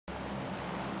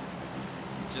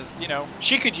Just, you know.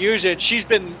 She could use it. She's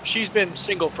been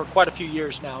single for quite a few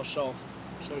years now, so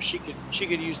she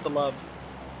could use the love.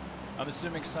 I'm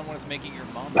assuming someone is making your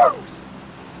mom jokes.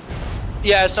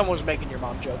 Yeah, someone's making your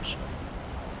mom jokes.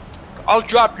 I'll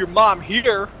drop your mom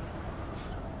here.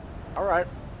 All right.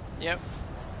 Yep.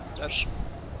 That's.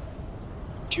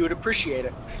 She would appreciate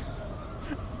it.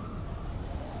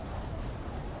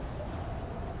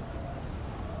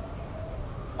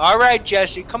 All right,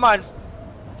 Jesse. Come on.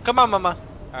 Come on, Mama.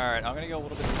 All right. I'm gonna go a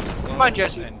little bit slow. Come on,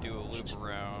 Jesse. And do a loop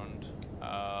around.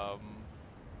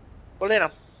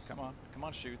 Bolena. Come on. Come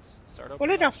on, shoots. Start up.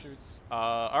 Bolena. Shoots.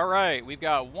 All right. We've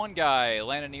got one guy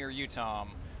landing near you,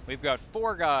 Tom. We've got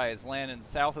 4 guys landing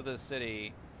south of the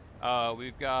city.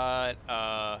 We've got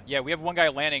yeah, we have one guy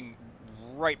landing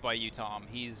right by you, Tom.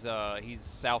 He's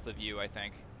south of you, I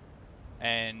think,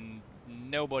 and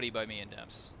nobody by me and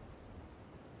Demps,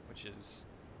 which is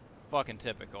fucking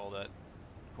typical. That,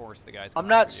 of course, the guys. I'm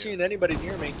not seeing anybody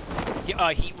near me. He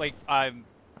like I'm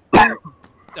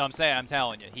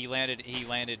telling you, he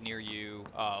landed near you,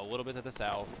 a little bit to the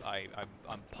south.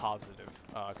 I'm positive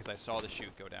because I saw the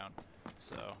chute go down.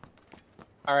 So.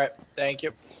 All right, thank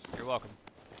you. You're welcome.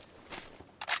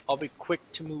 I'll be quick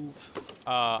to move.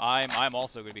 I'm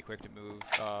also going to be quick to move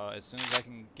as soon as I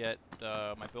can get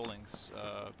my buildings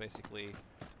basically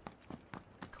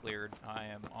cleared. I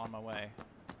am on my way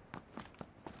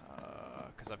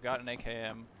because I've got an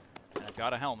AKM and I've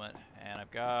got a helmet and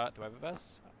I've got. Do I have a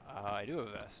vest? I do have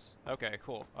a vest. Okay,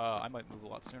 cool. I might move a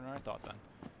lot sooner than I thought then.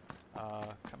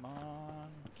 Come on,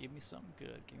 give me something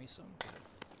good. Give me something good.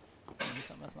 Give me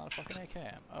something that's not a fucking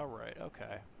AKM. All right.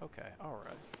 Okay. Okay. All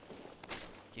right.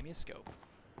 Give me a scope.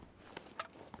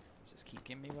 Just keep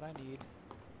giving me what I need.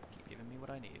 Keep giving me what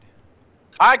I need.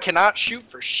 I cannot shoot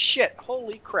for shit.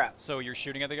 Holy crap. So you're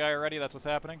shooting at the guy already? That's what's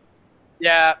happening?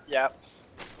 Yeah, yeah.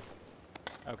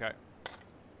 Okay.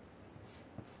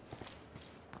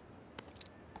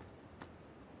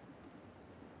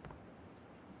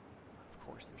 Of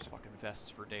course, there's fucking vests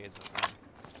for days of them.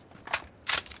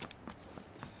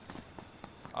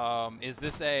 Is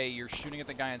this a you're shooting at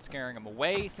the guy and scaring him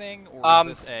away thing, or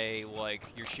is this a like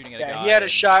you're shooting at a guy? Yeah, he had a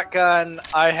shotgun,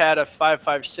 I had a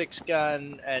 5.56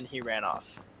 gun, and he ran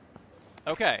off.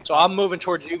 Okay. So I'm moving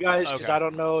towards you guys because Okay. I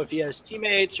don't know if he has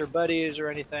teammates or buddies or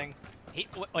anything. He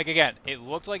like again, it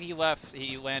looked like he left.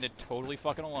 He landed totally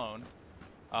fucking alone.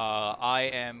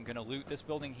 I am gonna loot this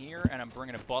building here, and I'm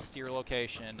bringing a bus to your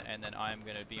location, and then I'm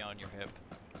gonna be on your hip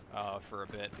for a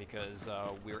bit because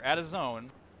we're at a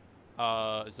zone.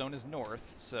 Zone is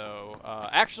north, so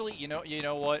actually, you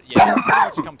know what? Yeah, pretty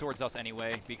much come towards us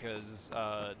anyway because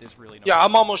there's really no. Yeah,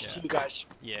 I'm almost yeah. to you guys.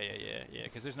 Yeah.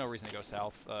 Because there's no reason to go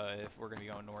south if we're gonna be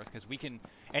going north. Because we can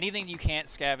anything you can't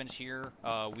scavenge here,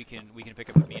 we can pick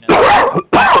up at Mina.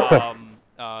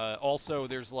 Also,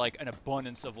 there's like an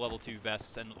abundance of level 2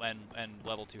 vests and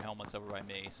level 2 helmets over by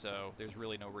me, so there's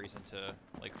really no reason to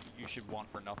like. You should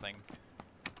want for nothing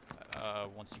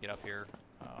once you get up here.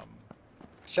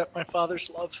 Except my father's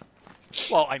love.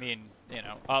 Well, I mean, you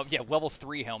know, yeah, level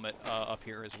 3 helmet up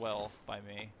here as well by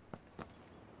me.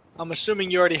 I'm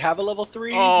assuming you already have a level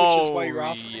 3, Oh, which is why you're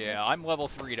off. Yeah, I'm level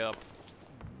 3'd up,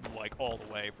 like all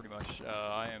the way, pretty much.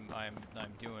 I'm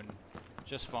doing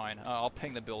just fine. I'll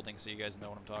ping the building so you guys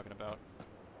know what I'm talking about.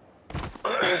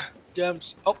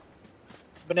 Gems. Oh,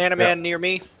 Banana Man near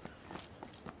me.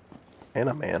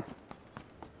 Banana Man.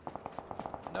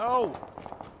 No.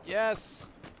 Yes.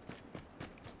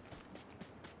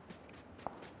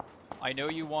 I know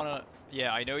you wanna.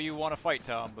 Yeah, I know you wanna fight,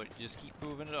 Tom, but just keep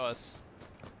moving to us.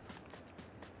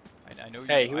 I know.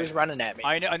 Hey, he was running at me.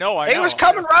 I know. He was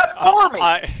coming right for me.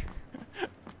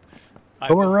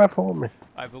 Coming right for me.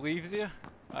 I believes you.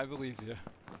 I believes you.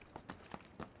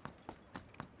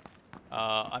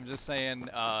 I'm just saying,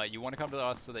 you want to come to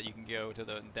us so that you can go to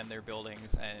their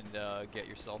buildings and get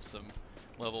yourself some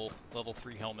level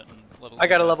 3 helmet and level. I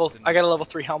got a level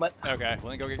 3 helmet. Okay, well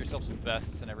then go get yourself some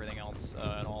vests and everything else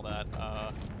and all that.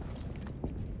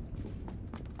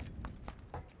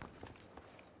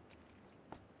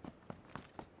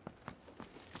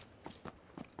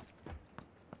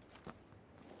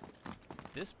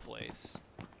 This place.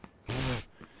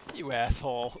 You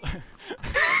asshole.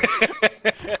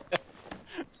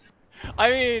 I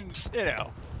mean, you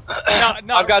know.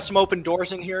 I've got some open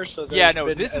doors in here, so yeah,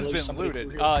 no, this has been looted.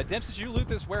 Demps, did you loot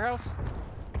this warehouse?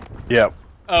 Yep.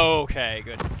 Okay,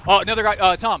 good. Oh, another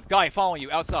guy. Tom, guy following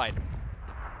you outside.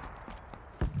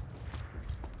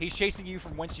 He's chasing you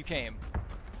from whence you came.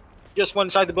 Just one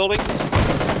side of the building.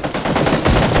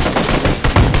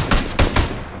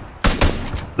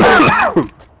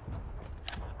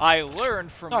 I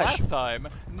learned from Nice. last time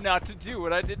not to do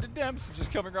what I did to Demps of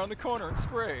just coming around the corner and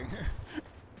spraying.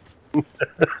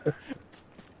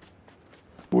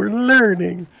 We're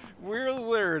learning. We're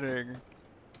learning.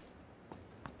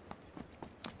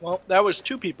 Well, that was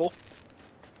 2 people.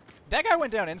 That guy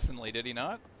went down instantly, did he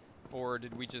not? Or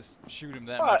did we just shoot him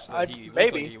that Well, much that he looked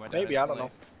maybe, like he went down maybe, I don't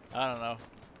instantly? I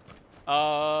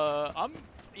don't know.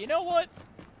 You know what?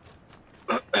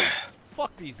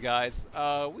 Fuck these guys.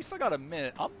 We still got a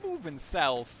minute. I'm moving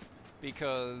south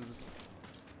because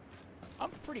I'm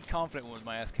pretty confident with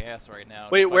my SKS right now.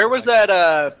 Wait, despite where the was fact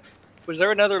that? Was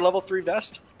there another level 3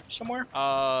 vest somewhere?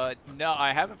 No,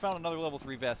 I haven't found another level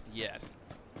 3 vest yet.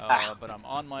 But I'm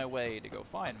on my way to go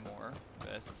find more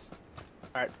vests.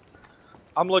 Alright.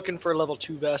 I'm looking for a level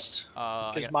 2 vest,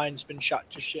 I because got- mine's been shot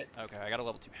to shit. Okay, I got a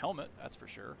level 2 helmet, that's for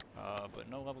sure. But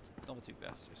no level 2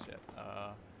 vest just yet.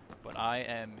 But I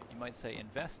am, you might say,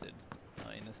 invested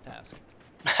in this task.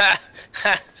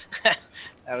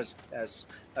 that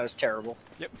was terrible.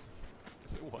 Yep.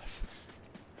 Yes, it was.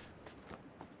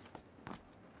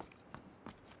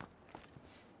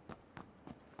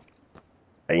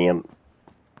 And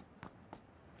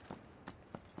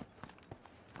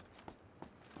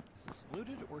Is this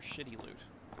looted or shitty loot?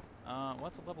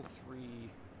 What's a level 3?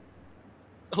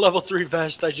 Level 3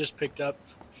 vest I just picked up.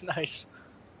 Nice.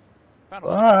 Found a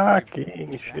level 3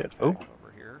 fucking shit. backpack Oh,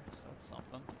 over here, so that's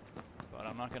something. But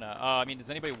I'm not gonna. I mean, does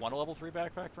anybody want a level 3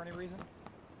 backpack for any reason?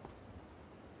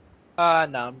 No,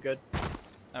 I'm good.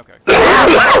 Okay.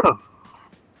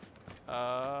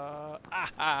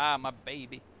 My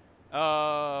baby.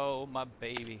 Oh, my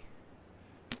baby.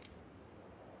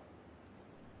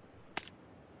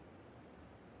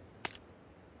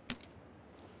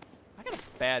 I got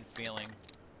a bad feeling.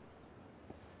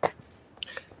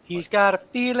 He's got a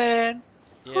feeling.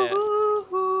 Yeah,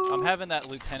 Ooh. I'm having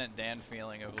that Lieutenant Dan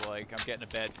feeling of like I'm getting a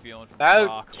bad feeling from Rock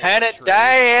or Lieutenant a tree.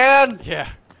 Dan! Yeah.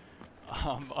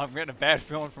 I'm getting a bad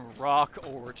feeling from a rock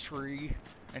or a tree,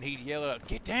 and he'd yell out,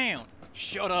 "Get down!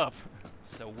 Shut up!"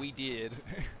 So we did.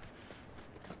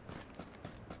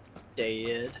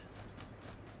 Dead.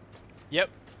 Yep.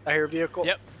 I hear a vehicle.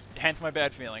 Yep. Hence my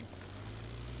bad feeling.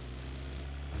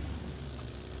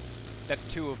 That's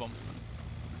 2 of them.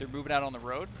 They're moving out on the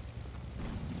road.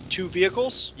 2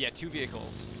 vehicles? Yeah, 2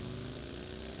 vehicles.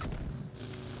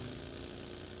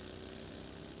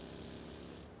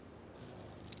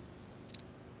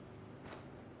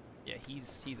 Yeah,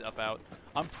 he's up out.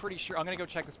 I'm pretty sure. I'm gonna go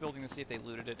check this building to see if they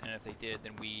looted it, and if they did,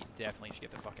 then we definitely should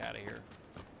get the fuck out of here.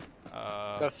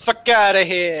 The fuck out of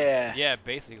here! Yeah,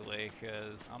 basically,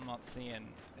 because I'm not seeing.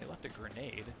 They left a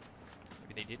grenade.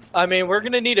 Maybe they didn't. I mean, we're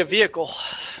gonna need a vehicle.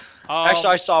 Um,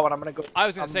 Actually, I saw one. I'm gonna go. I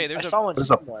was gonna say, I there's saw one There's a-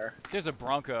 somewhere. there's a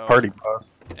Bronco party bus.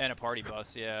 and a party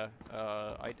bus. Yeah,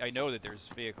 I know that there's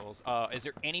vehicles. Is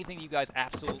there anything you guys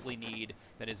absolutely need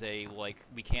that is a like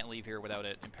we can't leave here without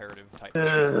it imperative type?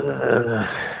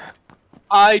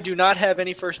 I do not have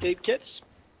any first aid kits.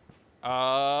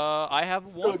 I have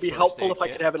one. It would be first helpful aid if I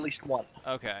kit. could have at least one.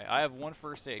 Okay, I have 1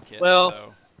 first aid kit. Well-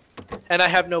 so. And I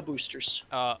have no boosters.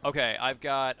 Okay, I've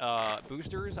got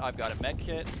boosters. I've got a med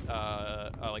kit,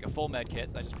 like a full med kit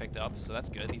I just picked up, so that's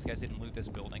good. These guys didn't loot this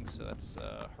building, so that's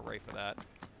hooray for that.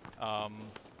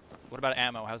 What about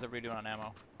ammo? How's everybody doing on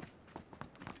ammo?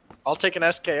 I'll take an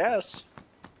SKS.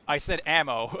 I said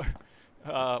ammo.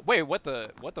 Wait, what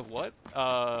the what?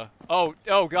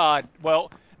 Oh God. Well,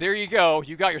 there you go.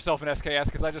 You got yourself an SKS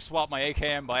because I just swapped my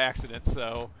AKM by accident.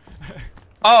 So.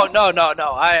 Oh no!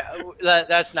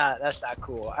 That's not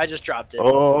cool. I just dropped it.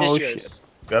 Oh, It's shit. yours.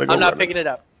 Gotta go I'm not running. picking it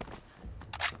up.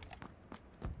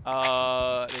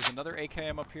 There's another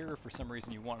AKM up here. If for some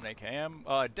reason you want an AKM.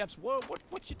 Demps,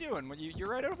 what you doing? You're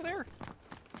right over there.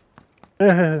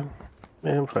 Yeah,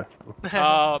 I'm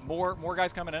fine. More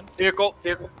guys coming in. Vehicle.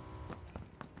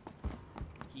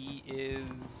 He is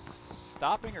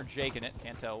stopping or jaking it.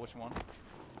 Can't tell which one.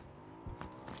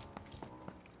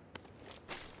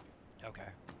 Okay.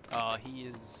 He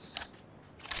is.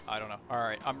 I don't know. All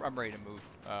right, I'm ready to move.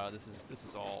 This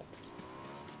is all.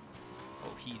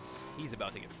 Oh, he's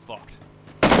about to get fucked.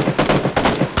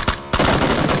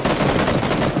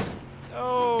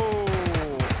 Oh.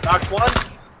 Knocked one.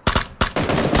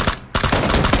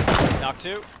 Knock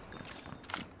 2.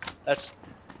 That's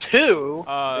 2.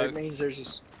 It means there's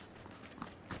just.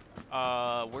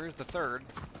 Where's the 3rd?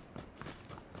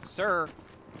 Sir.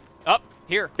 Up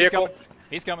here. He's Vehicle. coming.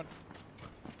 He's coming.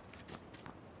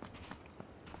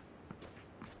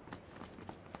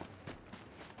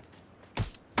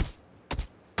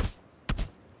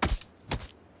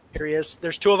 Here he is.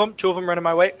 There's 2 of them. 2 of them running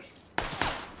my way.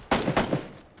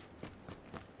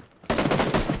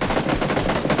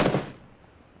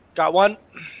 Got one.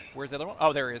 Where's the other one?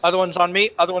 Oh, there he is. Other one's on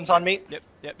me. Other one's on me.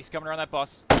 Yep, he's coming around that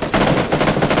bus.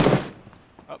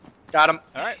 Oh. Got him.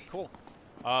 Alright, cool.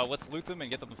 Let's loot them and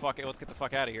get them the fuck. Let's get the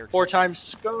fuck out of here. 4 times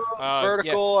scope,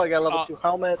 vertical. Yeah. I got level 2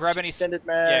 helmets. Grab any extended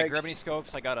mags. Yeah, grab any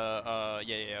scopes. I got a.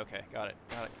 Yeah. Okay, got it.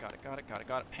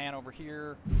 Pan over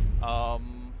here.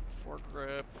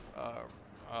 Foregrip.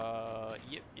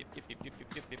 Yep.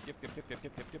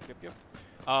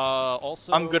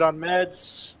 Also. I'm good on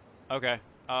meds. Okay.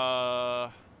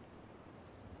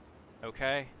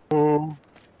 Okay.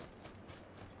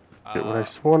 Get what I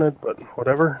just wanted, but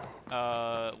whatever.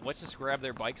 Let's just grab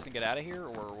their bikes and get out of here,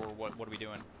 or what are we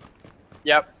doing?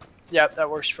 Yep, that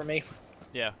works for me.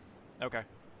 Yeah. Okay.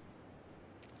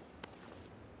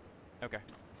 Okay.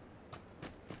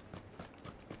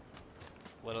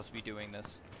 Let us be doing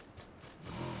this.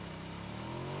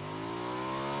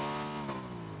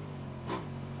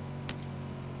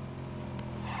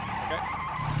 Okay.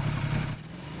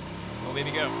 Well,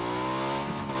 baby, go.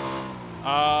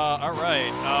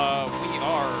 Alright, we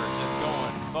are just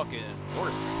going fucking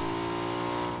north.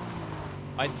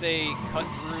 I'd say cut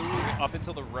through up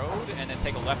into the road and then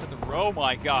take a left at the road. Oh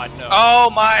my god, no.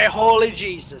 Oh my holy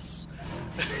Jesus.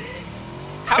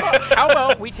 How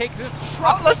about we take this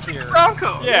truck let's take here? the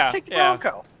Bronco. Yeah, Let's take the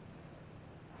Bronco.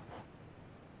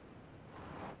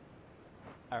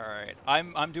 Alright,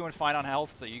 I'm doing fine on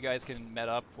health, so you guys can med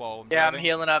up while I'm Yeah,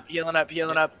 driving. I'm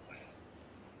healing up.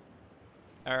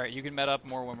 Alright, you can med up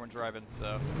more when we're driving,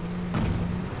 so.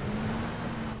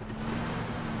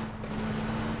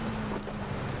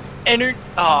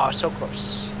 So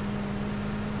close.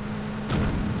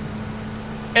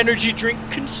 Energy drink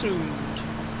consumed.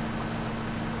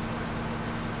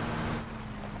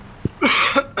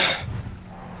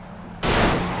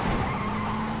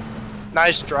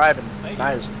 Nice driving. Thank you.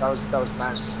 Nice. That was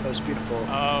nice. That was beautiful.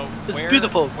 It's Where,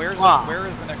 beautiful. Where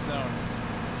is the next zone?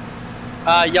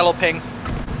 Yellow ping.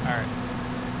 Alright.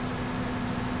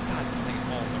 God, this thing's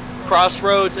all over the road.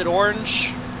 Crossroads at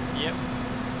orange. Yep.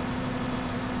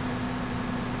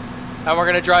 And we're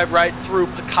gonna drive right through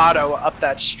Picado up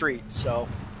that street, so.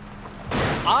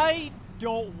 I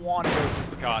don't want to go to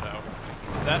Picado.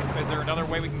 Is there another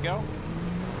way we can go?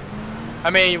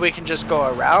 I mean, we can just go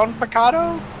around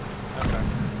Picado? Okay.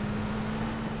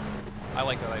 I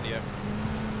like that idea.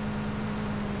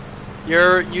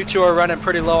 You two are running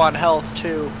pretty low on health,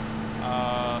 too.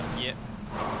 Yeah.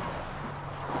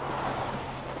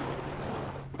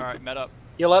 Alright, med up.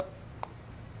 Heal up.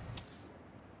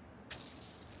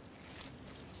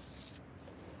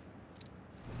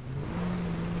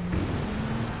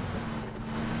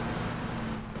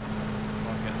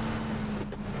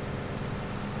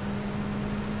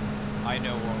 I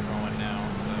know where we're going now,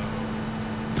 so...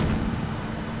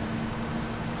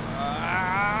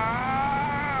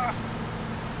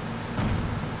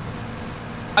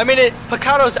 I mean,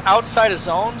 Picado's outside a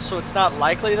zone, so it's not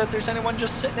likely that there's anyone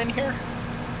just sitting in here.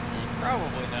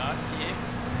 Probably not, yeah.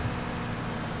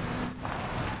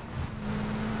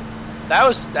 That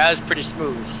was pretty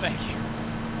smooth. Thank you.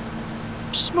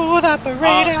 Smooth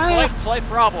operator. Slight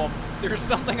problem. There's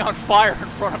something on fire in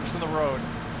front of us in the road.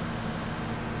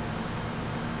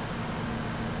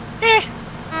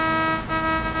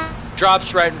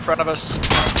 Drops right in front of us.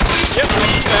 Yep.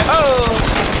 Oh!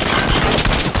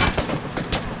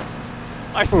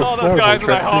 I saw those guys and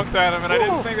I interesting. honked at them, and I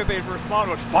didn't think that they'd respond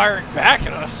with firing back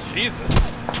at us. Jesus.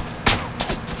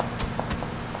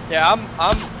 Yeah,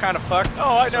 I'm kind of fucked.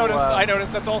 Oh, I so, noticed. I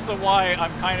noticed. That's also why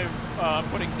I'm kind of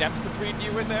putting depths between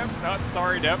you and them. Not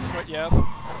sorry depths, but yes.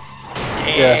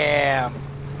 Damn.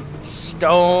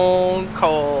 Stone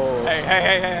cold.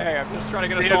 Hey! I'm just trying to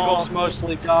get us all. Vehicle's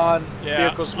mostly gone. Yeah,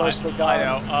 Vehicle's mostly gone. I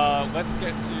know. Let's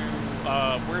get to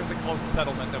where's the closest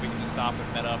settlement that we can just stop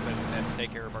and met up and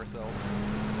take care of ourselves.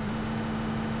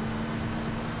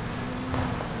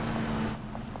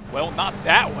 Well, not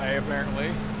that way,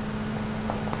 apparently.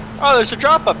 Oh, there's a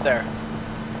drop up there.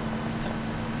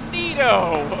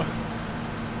 Neato!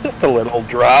 Just a little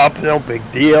drop, no big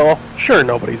deal. Sure,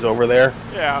 nobody's over there.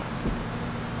 Yeah.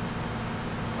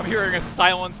 I'm hearing a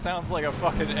silence sounds like a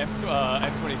fucking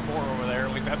M24 over there,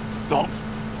 like that thump.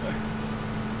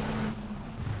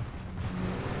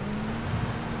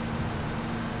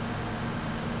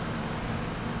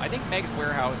 I think Meg's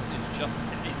warehouse is just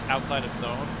outside of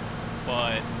zone,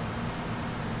 but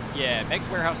yeah, Meg's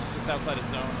warehouse is just outside of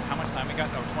zone. How much time we got?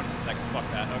 Oh, 22 seconds. Fuck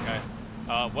that. Okay.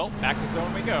 Well, back to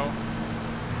zone we go.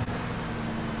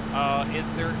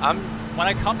 Is there? When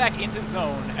I come back into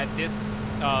zone at this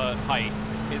height,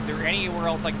 is there anywhere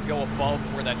else I can go above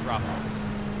where that drop is?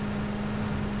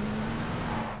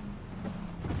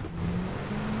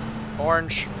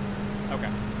 Orange. Okay.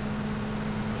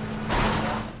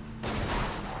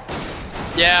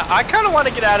 Yeah, I kind of want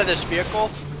to get out of this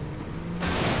vehicle.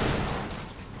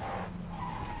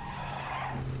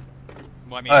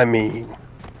 Well, I mean,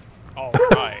 all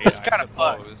right. It's I kind of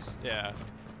fun. suppose. Yeah.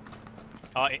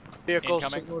 Vehicles to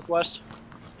incoming. the northwest.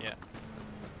 Yeah.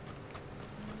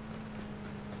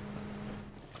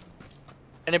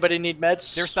 Anybody need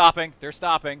meds? They're stopping. They're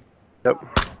stopping. yep.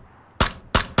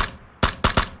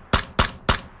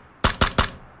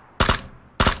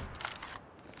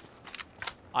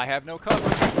 I have no cover.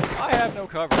 I have no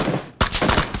cover.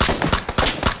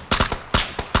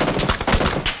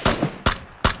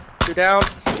 You're down.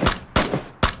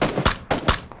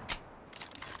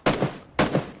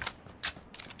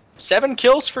 Seven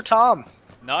kills for Tom.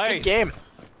 Nice. Good game.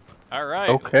 All right.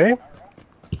 Okay.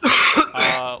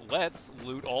 Let's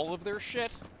loot all of their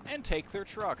shit and take their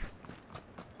truck.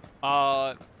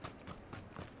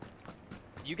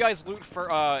 You guys loot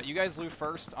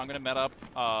first. I'm gonna met up,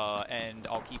 and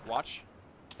I'll keep watch,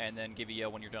 and then give you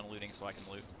when you're done looting, so I can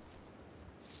loot.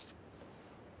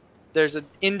 There's an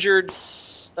injured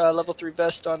level 3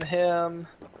 vest on him.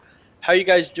 How you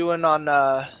guys doing on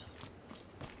I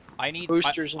need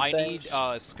boosters and I need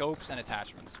things? scopes and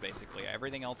attachments, basically.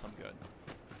 Everything else I'm good.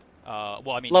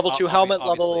 Well, I mean, level 2 helmet,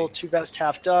 level obviously. 2 vest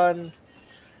half done.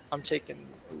 I'm taking.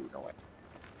 Ooh, no way.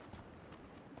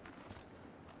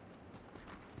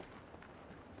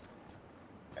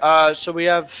 So we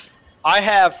have. I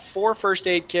have 4 first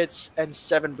aid kits and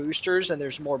 7 boosters, and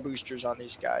there's more boosters on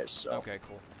these guys. So. Okay,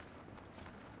 cool.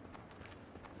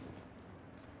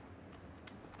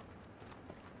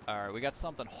 Alright, we got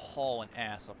something hauling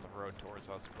ass up the road towards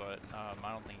us, but I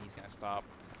don't think he's gonna stop.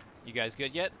 You guys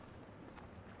good yet?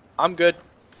 I'm good.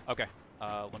 Okay.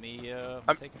 Let me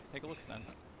take a look then.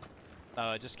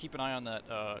 Just keep an eye on that.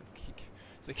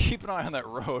 Keep an eye on that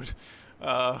road.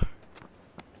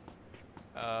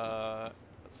 Let's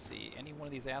see. Any one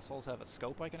of these assholes have a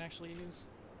scope I can actually use?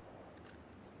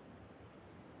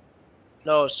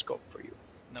 No scope for you.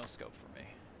 No scope for me.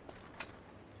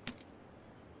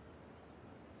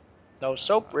 No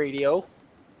soap radio.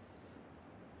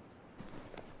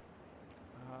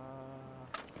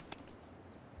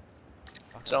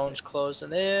 Zone's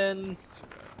closing in.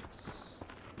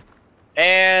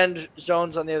 And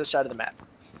zone's on the other side of the map.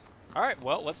 Alright,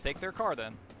 well, let's take their car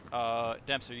then.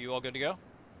 Dempster, you all good to go?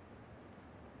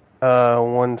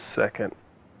 1 second.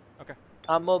 Okay.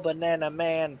 I'm a banana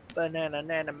man. Banana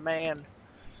nana man.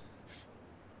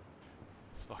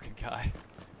 This fucking guy.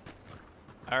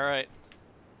 Alright.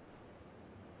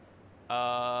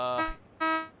 Yeah,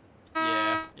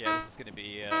 this is gonna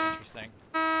be interesting.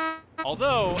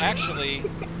 Although, actually, you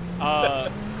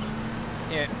can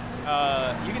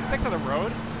stick to the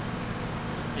road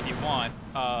if you want,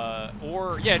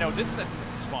 or yeah, no, this is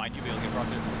fine. You'll be able to get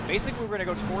across it. Basically, we're gonna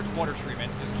go towards water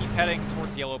treatment. Just keep heading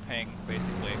towards Yellow Ping.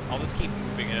 Basically, I'll just keep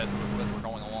moving it as we're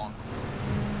going along.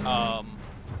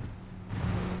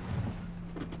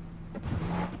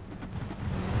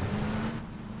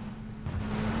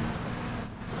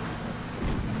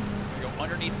 We go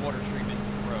underneath water treatment to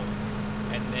the road,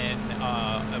 and then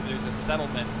there's a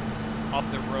settlement up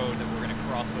the road that we're gonna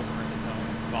cross over into zone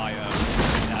via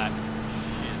that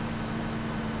shiz.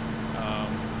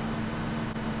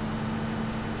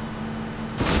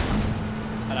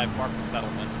 And I've marked the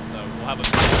settlement, so we'll have a.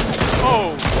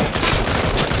 Oh!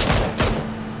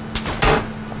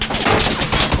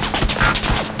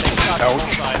 They shot on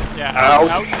both sides. Yeah. Ouch.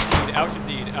 Ouch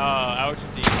indeed. Ouch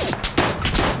indeed.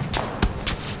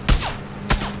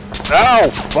 Ow!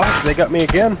 Fuck, they got me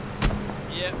again.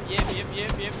 Yep.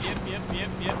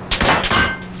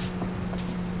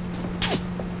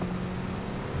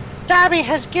 Dobby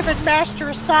has given Master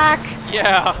a sock.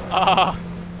 Yeah,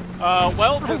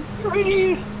 well, just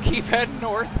keep heading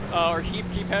north, or keep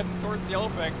heading towards Yellow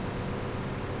Ping.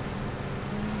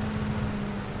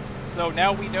 So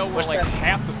now we know where, What's like, that?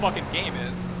 half the fucking game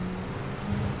is.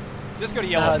 Just go to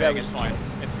Yellow that Ping, was it's fine.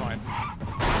 It's fine.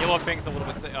 Yellow Ping's a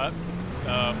little bit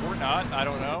or not, I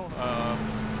don't know.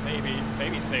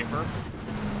 Maybe safer.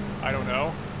 I don't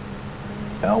know.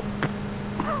 Help.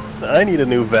 I need a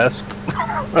new vest.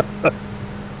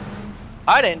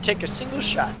 I didn't take a single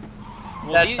shot.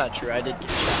 Well, That's not true. I did get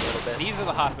shot a little bit. These are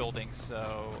the hot buildings,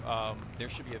 so there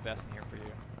should be a vest in here for you.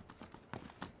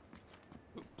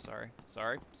 Oops, sorry.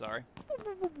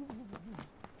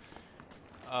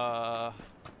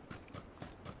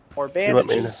 More Let me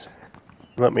bandages.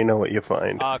 Let me know what you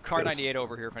find. Car 98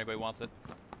 over here if anybody wants it.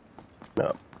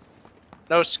 No.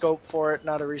 No scope for it.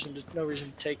 No reason to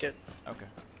take it. Okay.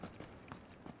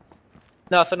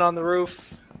 Nothing on the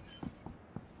roof.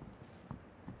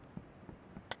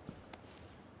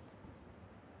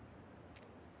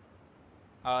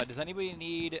 Does anybody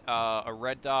need a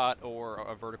red dot or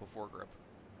a vertical foregrip?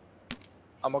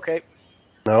 I'm okay.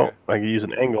 No, Okay. I can use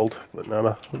an angled, but not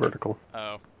a vertical.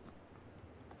 Oh.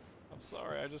 I'm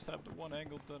sorry, I just have the one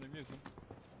angled that I'm using.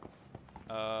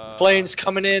 Planes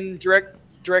coming in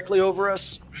directly over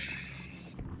us.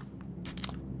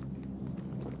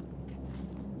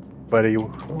 Buddy,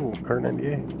 oh, Kar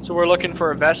 98. So we're looking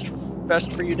for a vest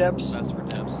for you, Debs. Best for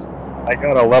Debs. I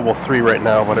got a level 3 right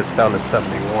now, but it's down to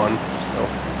 71. So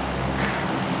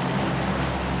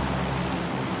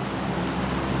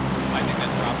I think that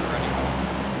dropped already.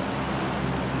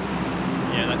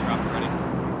 Yeah, that dropped already.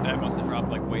 That must have dropped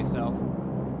like way south.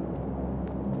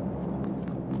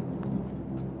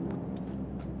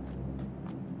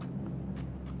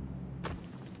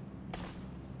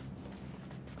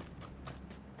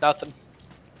 Nothing.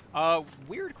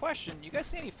 Weird question. You guys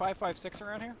see any 5.56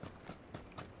 around here?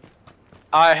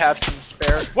 I have some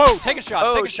spare. Whoa, taking shots,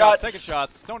 Oh, taking shots, shots. taking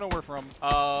shots. Don't know where from.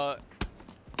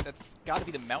 That's gotta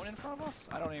be the mountain in front of us?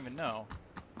 I don't even know.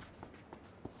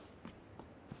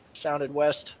 Sounded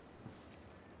west.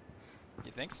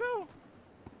 You think so?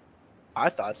 I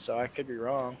thought so. I could be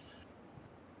wrong.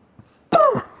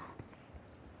 I'm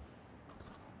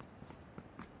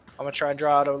gonna try and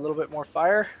draw out a little bit more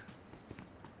fire.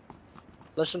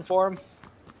 Listen for him.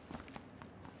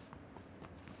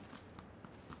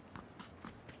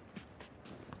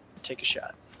 Take a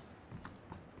shot.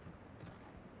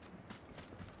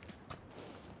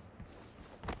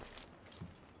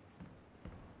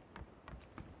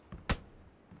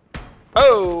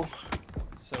 Oh!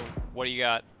 So, what do you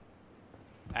got?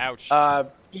 Ouch.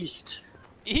 East.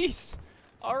 East!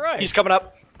 Alright. He's coming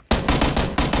up.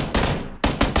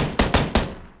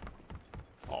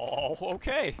 Oh,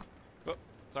 okay. Oh,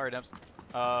 sorry, Dems.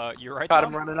 You're right, Got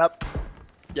Tom? him running up.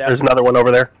 Yeah. there's another one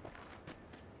over there.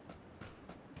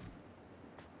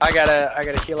 I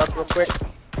gotta heal up real quick.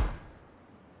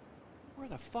 Where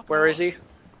the fuck Where is he?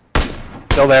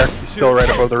 Still there. He's still right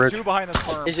above the ridge. Two behind this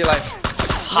berm. Is he like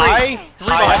high? Three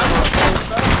High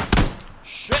behind up?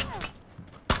 Shit!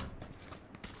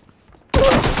 Ow,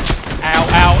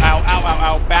 ow, ow, ow,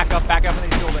 ow, ow. Back up in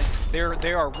these buildings.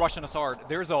 They are rushing us hard.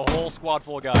 There's a whole squad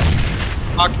full of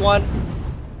guys. Knocked one.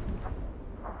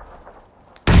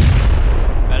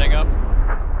 Heading up.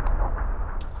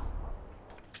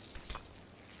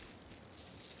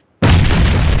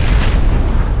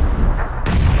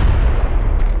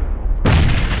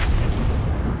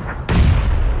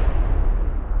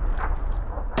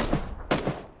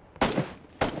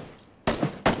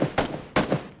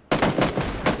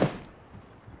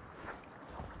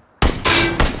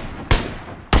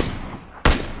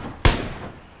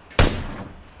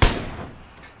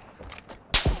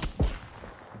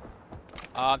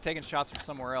 I'm taking shots from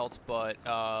somewhere else, but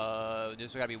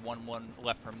there's gotta be one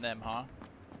left from them, huh?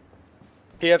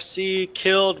 PFC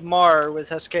killed Mar with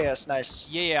SKS. Nice.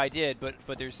 Yeah, I did, but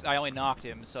I only knocked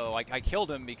him, so I killed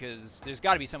him because there's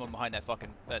got to be someone behind that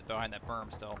behind that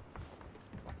berm still.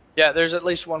 Yeah, there's at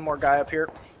least one more guy up here.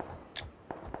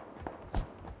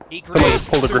 Eat Someone grenades.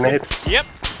 just pulled a grenade. Yep.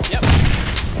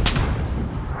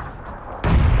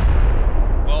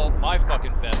 Well, my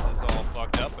fucking vest is all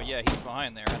fucked up, but yeah, he's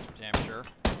behind there. That's for damn sure.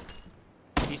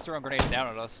 He's throwing grenades down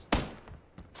at us.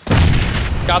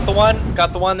 Got the one.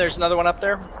 Got the one. There's another one up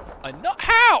there.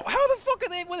 How? How the fuck are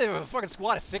they? What, they have a fucking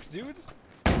squad of 6 dudes?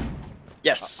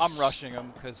 Yes. I'm rushing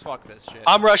them because fuck this shit.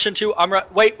 I'm rushing too.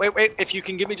 Wait. If you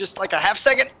can give me just like a half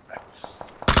second.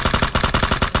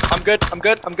 I'm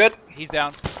good. He's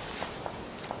down.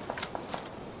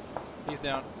 He's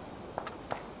down.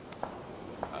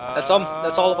 That's all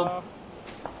of them.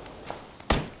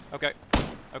 Okay.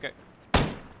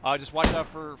 Just watch out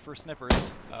for snippers,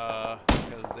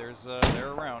 because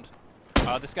they're around.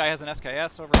 This guy has an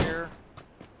SKS over here.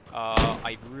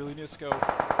 I really need a scope.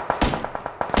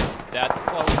 That's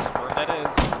close, where that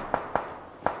is.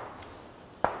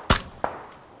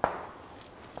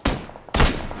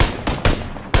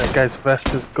 That guy's vest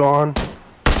is gone.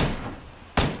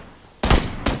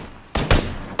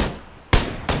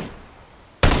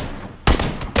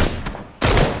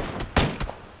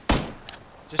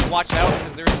 Just watch out,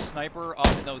 because there's a sniper up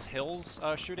in those hills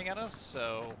shooting at us,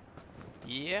 so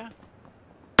yeah.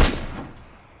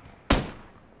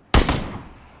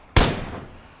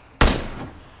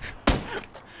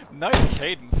 Nice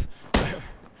cadence.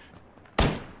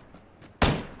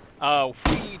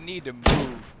 We need to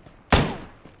move.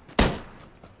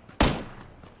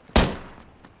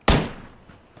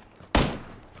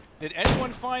 Did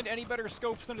anyone find any better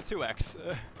scopes than a 2X?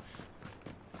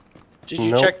 Did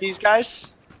you Nope. check these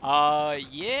guys?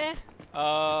 Yeah.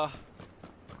 A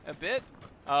bit.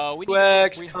 We need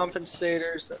 2x we,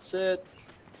 compensators. That's it.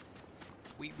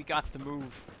 we got to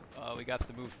move. We got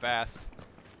to move fast.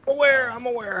 I'm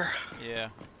aware. Yeah.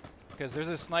 Because there's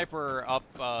a sniper up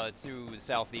to the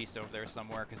southeast over there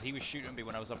somewhere, because he was shooting me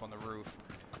when I was up on the roof.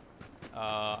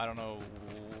 I don't know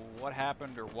what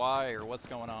happened or why or what's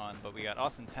going on, but we got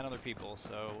us and 10 other people,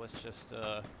 so let's just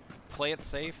play it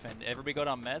safe and everybody go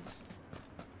down meds.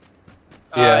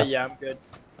 Yeah, I'm good.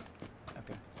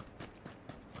 Okay.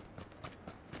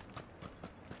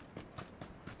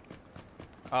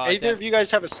 Either of you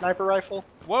guys have a sniper rifle?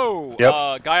 Whoa!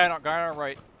 Yep. Guy on our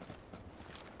right.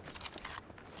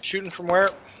 Shooting from where?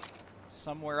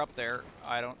 Somewhere up there.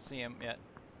 I don't see him yet.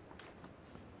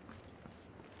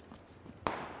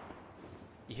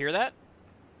 You hear that?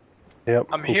 Yep.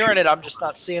 I'm hearing it, I'm just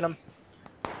not seeing him.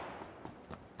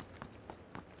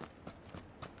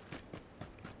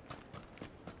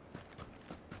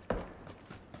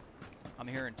 I'm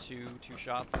hearing two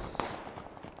shots.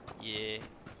 Yeah.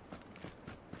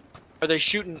 Are they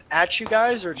shooting at you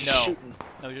guys or just No. shooting?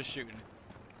 No, just shooting.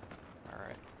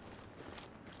 Alright.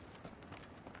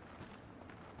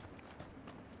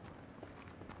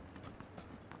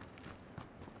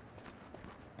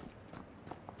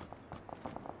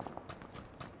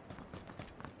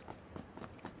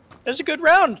 It's a good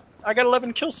round. I got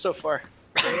 11 kills so far.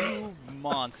 You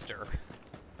monster.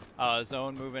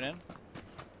 Zone moving in.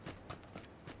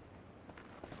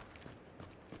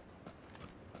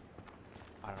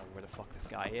 I don't know where the fuck this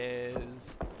guy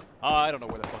is. I don't know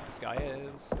where the fuck this guy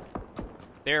is.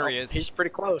 There he is. He's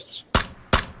pretty close.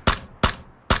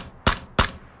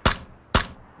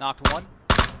 Knocked one.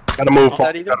 Gotta move. Is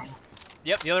that either?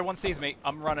 Yep, the other one sees me.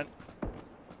 I'm running.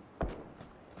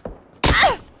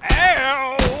 Ow!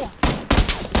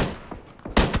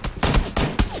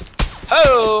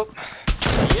 Oh!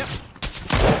 Yep.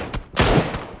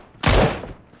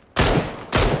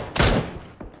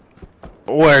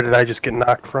 Where did I just get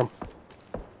knocked from?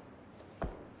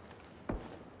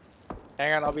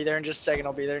 Hang on, I'll be there in just a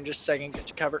second. Get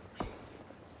to cover.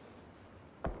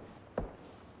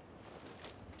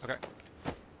 Okay.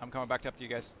 I'm coming back up to you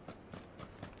guys.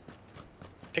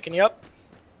 Picking you up.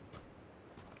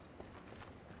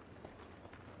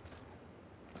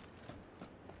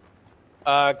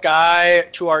 Guy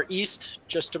to our east,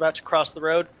 just about to cross the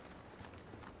road.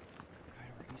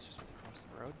 He's just about to cross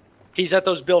the road. He's at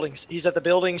those buildings. He's at the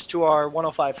buildings to our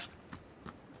 105.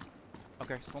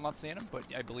 Okay, still not seeing him, but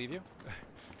I believe you.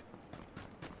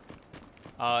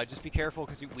 Just be careful,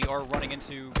 because we are running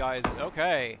into guys.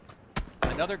 Okay.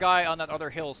 Another guy on that other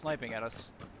hill sniping at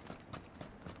us.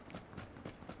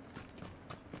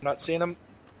 Not seeing him.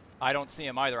 I don't see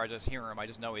him either, I just hear him. I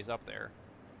just know he's up there.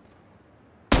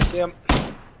 See him.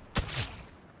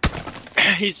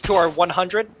 He's to our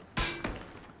 100.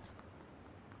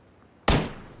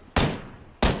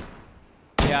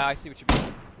 Yeah, I see what you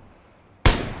mean.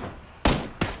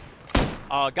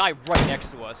 Guy right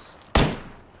next to us.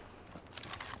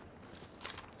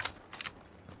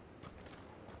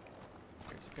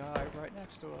 There's a guy right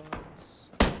next to us.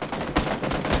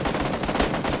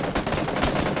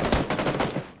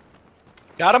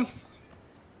 Got him.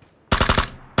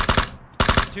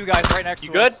 Two guys right next You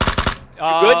to good? us.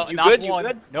 You knocked good? You one.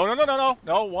 good?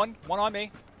 No, one on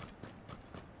me.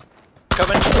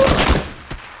 Coming.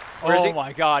 Where is he? Oh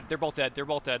my god, they're both dead.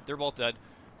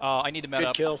 I need to med Good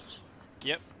up. kills.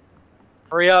 Yep.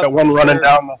 Hurry up. Got one He's running there.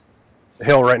 down the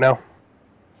hill right now.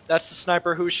 That's the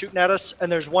sniper who was shooting at us,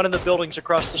 and there's one in the buildings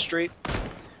across the street.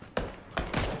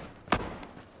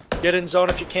 Get in zone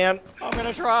if you can. I'm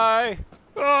gonna try.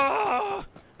 Ah!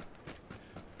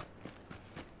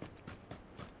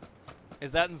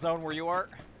 Is that in zone where you are?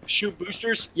 Shoot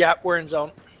boosters. Yeah, we're in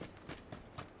zone.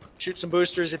 Shoot some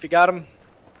boosters if you got them.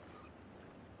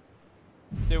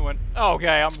 Doing.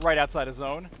 Okay, I'm right outside of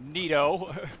zone.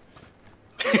 Neato.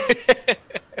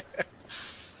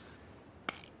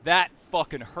 That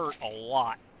fucking hurt a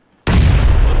lot. A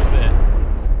little bit.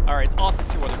 Alright, it's also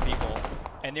two other people.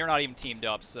 And they're not even teamed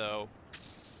up, so...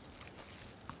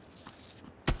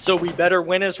 So we better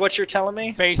win is what you're telling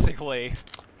me? Basically.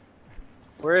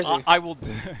 Where is he? I will...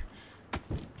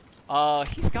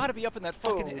 he's gotta be up in that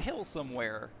fucking hill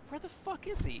somewhere. Where the fuck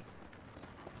is he?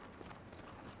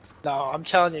 No, I'm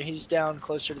telling you, he's down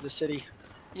closer to the city.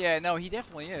 Yeah, no, he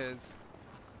definitely is.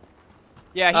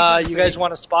 Yeah, he's in the You guys city.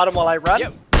 want to spot him while I run?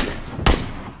 Yep.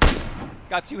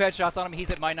 Got 2 headshots on him. He's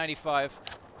at my 95.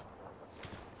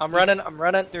 I'm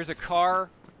running. There's a car.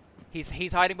 He's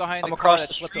hiding behind the car across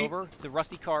that the flipped street. over. The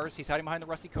rusty cars. He's hiding behind the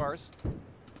rusty cars.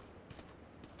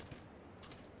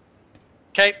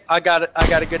 Okay, I got it. I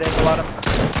got a good angle on him.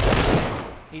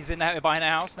 He's in behind the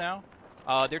house now.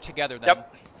 They're together then.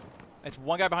 Yep. It's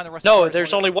one guy behind the rest. No, of the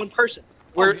there's only one person.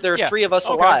 There are yeah. 3 of us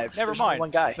Okay, alive. Never There's only mind.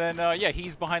 one guy. Then yeah,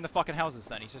 he's behind the fucking houses.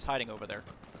 Then he's just hiding over there.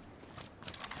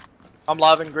 I'm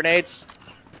lobbing grenades.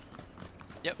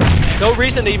 Yep. No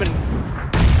reason to even.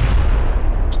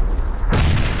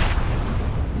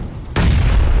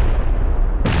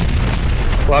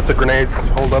 Lots of grenades.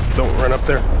 Hold up. Don't run up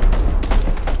there.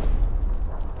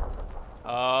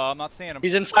 I'm not seeing him.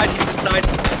 He's inside. He's inside.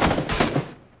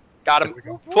 Got him.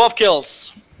 12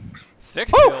 kills.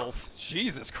 6 Woo! kills.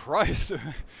 Jesus Christ.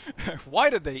 Why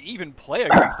did they even play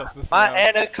against us this My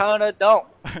round? anaconda don't.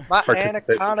 My Participate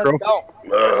anaconda control.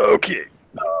 don't. Okay.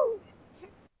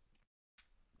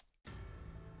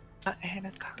 My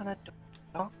anaconda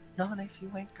don't. None if you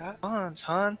ain't got guns,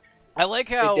 hon. I like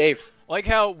Hey, how Dave.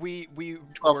 we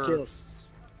 12 were kills.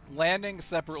 landing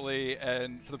separately,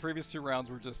 and for the previous 2 rounds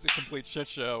were just a complete shit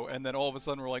show, and then all of a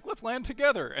sudden we're like, let's land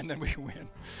together, and then we win.